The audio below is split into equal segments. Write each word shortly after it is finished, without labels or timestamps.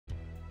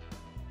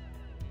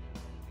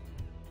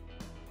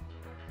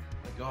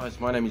Guys,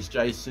 my name is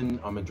Jason.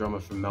 I'm a drummer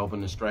from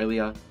Melbourne,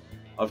 Australia.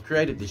 I've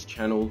created this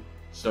channel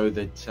so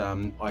that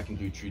I can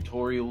do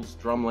tutorials,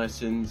 drum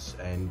lessons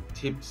and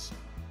tips,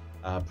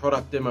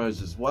 product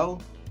demos as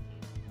well.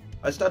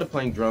 I started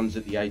playing drums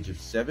at the age of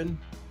 7.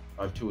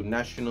 I've toured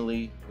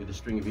nationally with a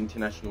string of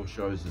international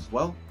shows as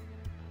well.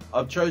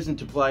 I've chosen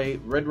to play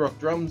Red Rock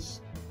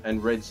drums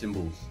and red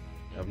cymbals.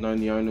 I've known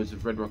the owners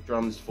of Red Rock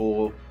drums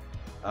for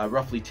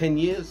roughly 10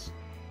 years.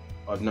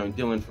 I've known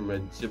Dylan from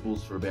Red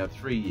Cymbals for about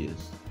 3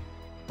 years.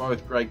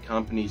 Both great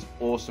companies,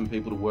 awesome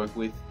people to work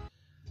with.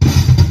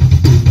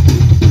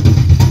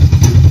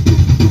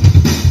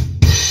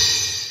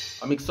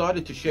 I'm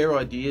excited to share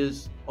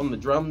ideas on the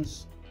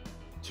drums,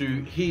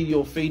 to hear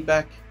your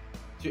feedback,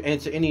 to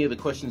answer any of the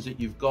questions that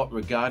you've got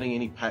regarding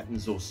any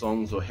patterns or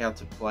songs or how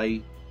to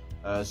play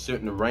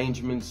certain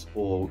arrangements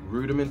or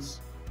rudiments.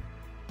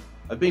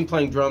 I've been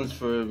playing drums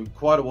for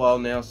quite a while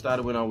now,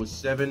 started when I was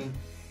 7.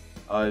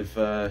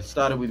 I've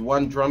started with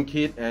one drum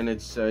kit and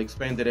it's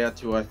expanded out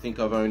to, I think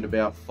I've owned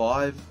about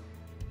 5.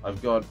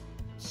 I've got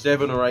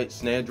 7 or 8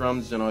 snare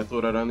drums and I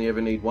thought I'd only ever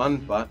need one,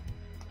 but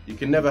you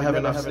can never have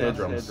enough snare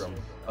drums.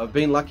 I've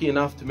been lucky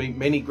enough to meet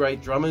many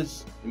great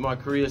drummers in my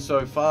career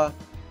so far,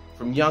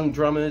 from young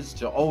drummers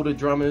to older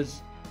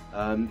drummers,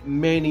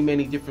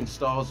 many different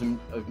styles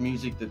of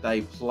music that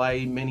they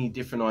play, many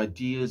different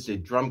ideas, their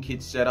drum kit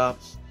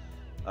setups,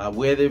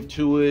 where they've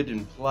toured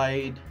and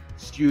played,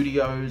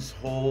 studios,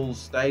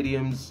 halls,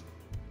 stadiums.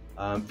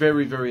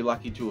 Very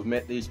lucky to have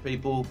met these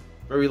people,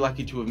 very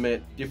lucky to have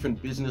met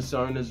different business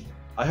owners.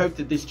 I hope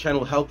that this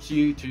channel helps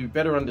you to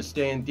better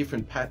understand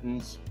different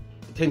patterns,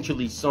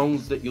 potentially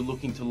songs that you're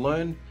looking to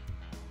learn,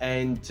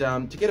 and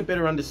to get a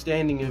better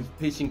understanding of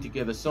piecing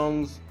together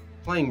songs,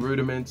 playing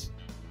rudiments,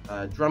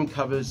 drum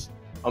covers.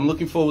 I'm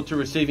looking forward to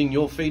receiving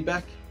your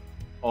feedback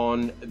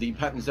on the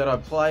patterns that I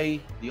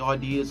play, the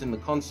ideas and the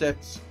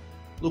concepts.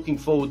 Looking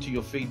forward to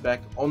your feedback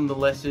on the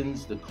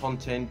lessons, the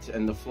content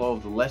and the flow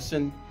of the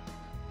lesson.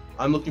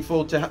 I'm looking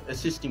forward to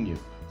assisting you.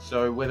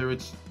 So whether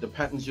it's the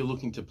patterns you're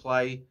looking to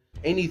play,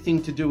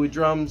 anything to do with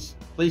drums,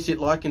 please hit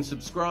like and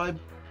subscribe.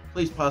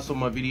 Please pass on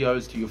my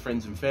videos to your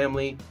friends and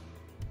family.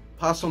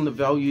 Pass on the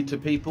value to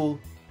people.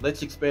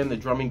 Let's expand the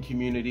drumming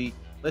community.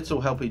 Let's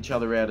all help each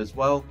other out as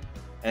well.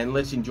 And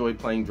let's enjoy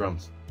playing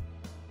drums.